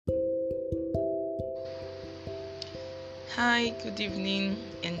Hi, good evening,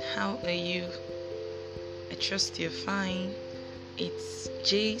 and how are you? I trust you're fine. It's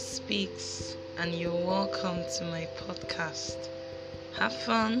Jay Speaks, and you're welcome to my podcast. Have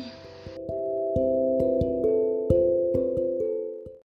fun.